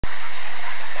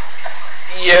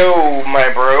Yo,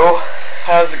 my bro,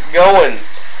 how's it going?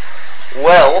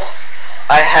 Well,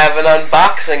 I have an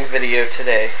unboxing video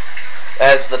today,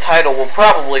 as the title will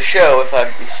probably show if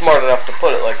I'm smart enough to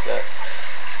put it like that.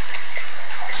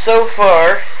 So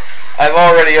far, I've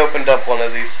already opened up one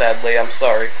of these, sadly, I'm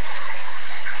sorry.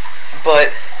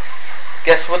 But,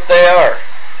 guess what they are?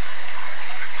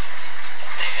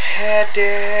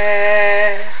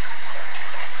 Ta-da!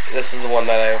 This is the one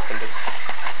that I opened,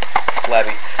 it's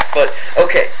flabby. But,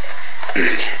 okay.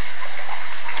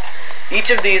 Each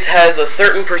of these has a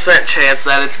certain percent chance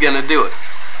that it's going to do it.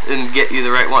 And get you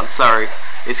the right one, sorry.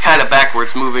 It's kind of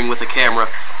backwards moving with the camera.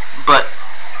 But,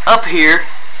 up here,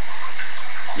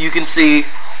 you can see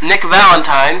Nick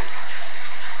Valentine,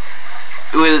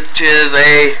 which is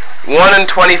a 1 in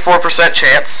 24%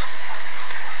 chance.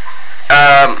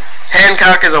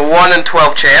 Hancock is a 1 in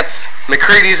 12 chance.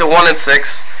 McCready's a 1 in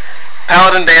 6.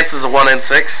 Paladin Dance is a 1 in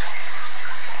 6.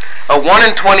 A 1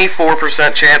 in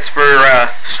 24% chance for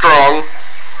Strong,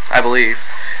 I believe.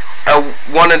 A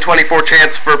 1 in 24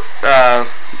 chance for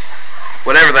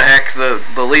whatever the heck,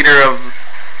 the leader of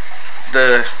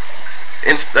the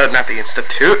not the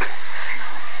Institute.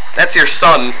 That's your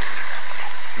son.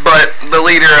 But the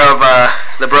leader of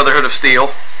the Brotherhood of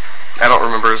Steel. I don't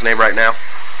remember his name right now.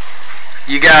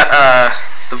 You got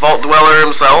the Vault Dweller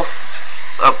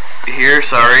himself up here.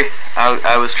 Sorry,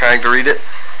 I was trying to read it.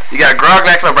 You got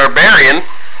Grognak the Barbarian,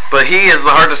 but he is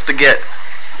the hardest to get,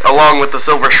 along with the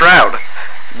Silver Shroud.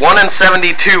 1 in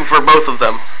 72 for both of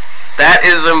them. That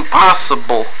is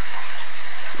impossible.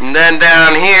 And then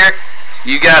down here,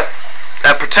 you got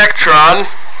a Protectron,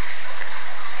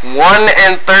 1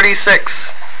 in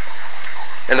 36.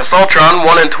 An Assaultron,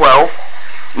 1 in 12.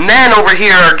 And then over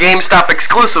here are GameStop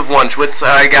exclusive ones, which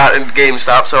I got in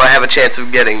GameStop, so I have a chance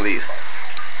of getting these.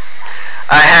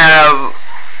 I have...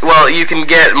 well, you can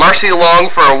get Marcy Long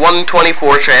for a 1 in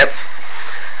 24 chance.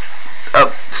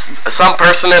 Some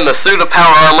person in the suit of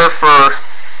power armor for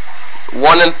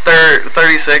 1 in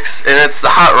 36, and it's the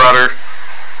Hot Rodder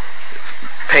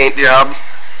paint job.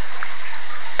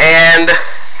 And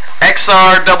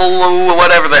XR double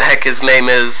whatever the heck his name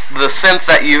is, the synth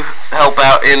that you help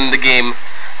out in the game.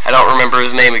 I don't remember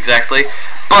his name exactly.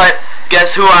 But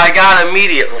guess who I got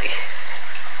immediately?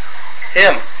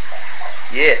 Him.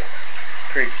 Yeah.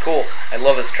 Pretty cool. I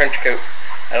love his trench coat.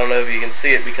 I don't know if you can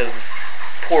see it because it's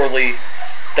poorly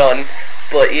done,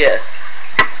 but yeah.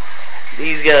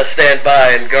 He's gonna stand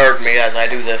by and guard me as I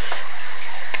do this.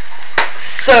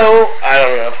 So, I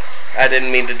don't know. I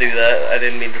didn't mean to do that. I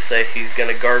didn't mean to say he's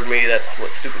gonna guard me. That's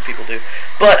what stupid people do.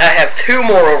 But I have 2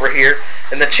 more over here,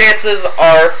 and the chances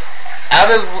are,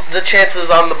 out of the chances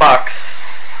on the box,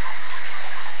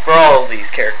 for all of these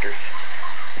characters.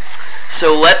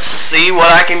 So let's see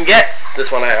what I can get. This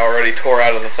one I already tore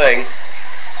out of the thing.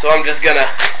 So I'm just gonna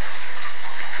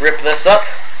rip this up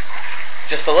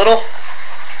just a little.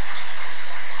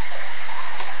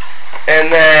 And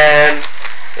then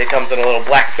it comes in a little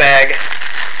black bag.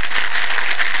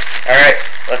 Alright,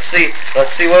 let's see.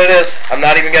 Let's see what it is. I'm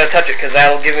not even gonna touch it because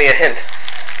that'll give me a hint.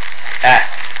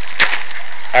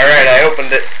 Alright, I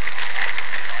opened it.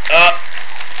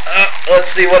 Let's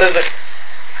see, what is it?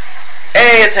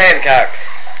 Hey, it's Hancock.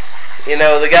 You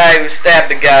know, the guy who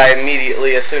stabbed a guy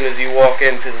immediately as soon as you walk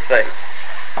into the thing.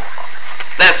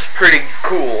 That's pretty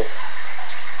cool.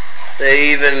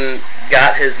 They even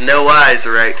got his no eyes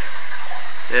right.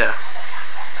 Yeah.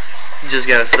 Just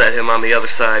gotta set him on the other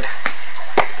side.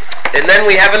 And then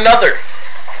we have another,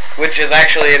 which is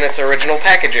actually in its original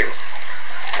packaging.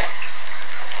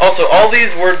 Also, all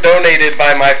these were donated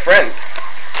by my friend.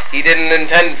 He didn't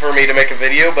intend for me to make a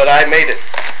video, but I made it.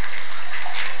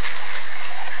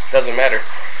 Doesn't matter.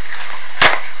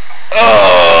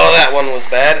 Oh, that one was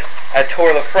bad. I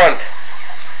tore the front.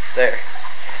 There.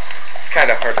 It's kind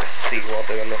of hard to see while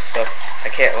doing this stuff. I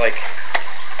can't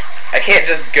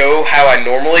just go how I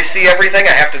normally see everything.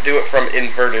 I have to do it from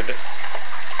inverted.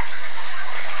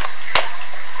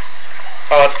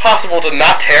 Oh, it's possible to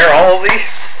not tear all of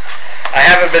these? I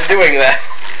haven't been doing that.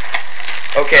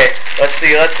 Okay, let's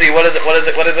see. What is it?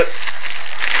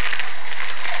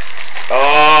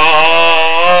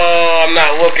 Oh, I'm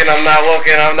not looking.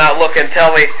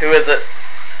 Tell me, who is it?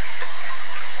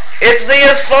 It's the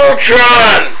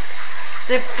Assaultron!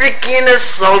 The freaking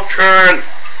Assaultron!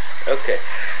 Okay,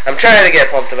 I'm trying to get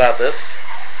pumped about this,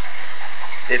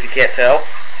 if you can't tell.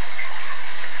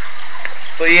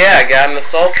 But yeah, I got an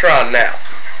Assaultron now.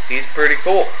 He's pretty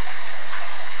cool.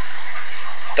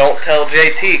 Don't tell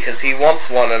JT, because he wants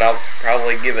one, and I'll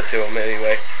probably give it to him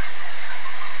anyway.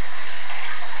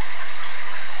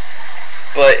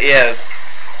 But yeah,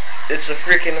 it's a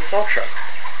freaking Assaultron.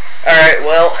 Alright,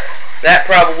 well, that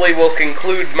probably will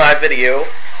conclude my video.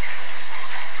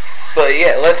 But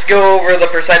yeah, let's go over the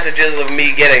percentages of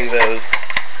me getting those.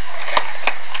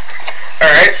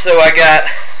 Alright, so I got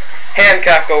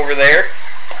Hancock over there.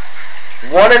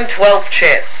 1 in 12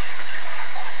 chance.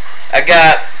 I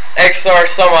got XR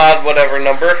some odd whatever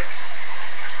number.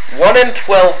 1 in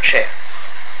 12 chance.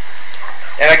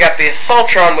 And I got the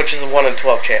Assaultron, which is a 1 in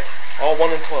 12 chance. All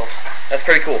 1 in 12. That's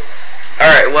pretty cool.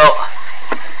 Alright, well,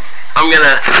 I'm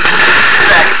gonna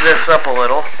back this up a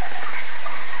little,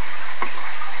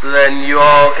 so then you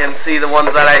all can see the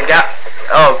ones that I got.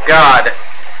 Oh God.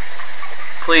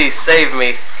 Please save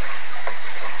me.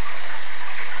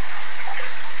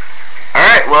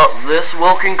 Alright, well, this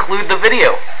will conclude the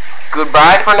video.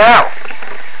 Goodbye for now.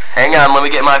 Hang on, let me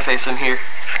get my face in here.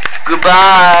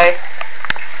 Goodbye.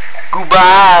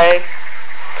 Goodbye.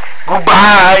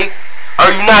 Goodbye.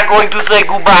 Are you not going to say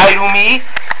goodbye to me?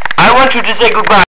 I want you to say goodbye.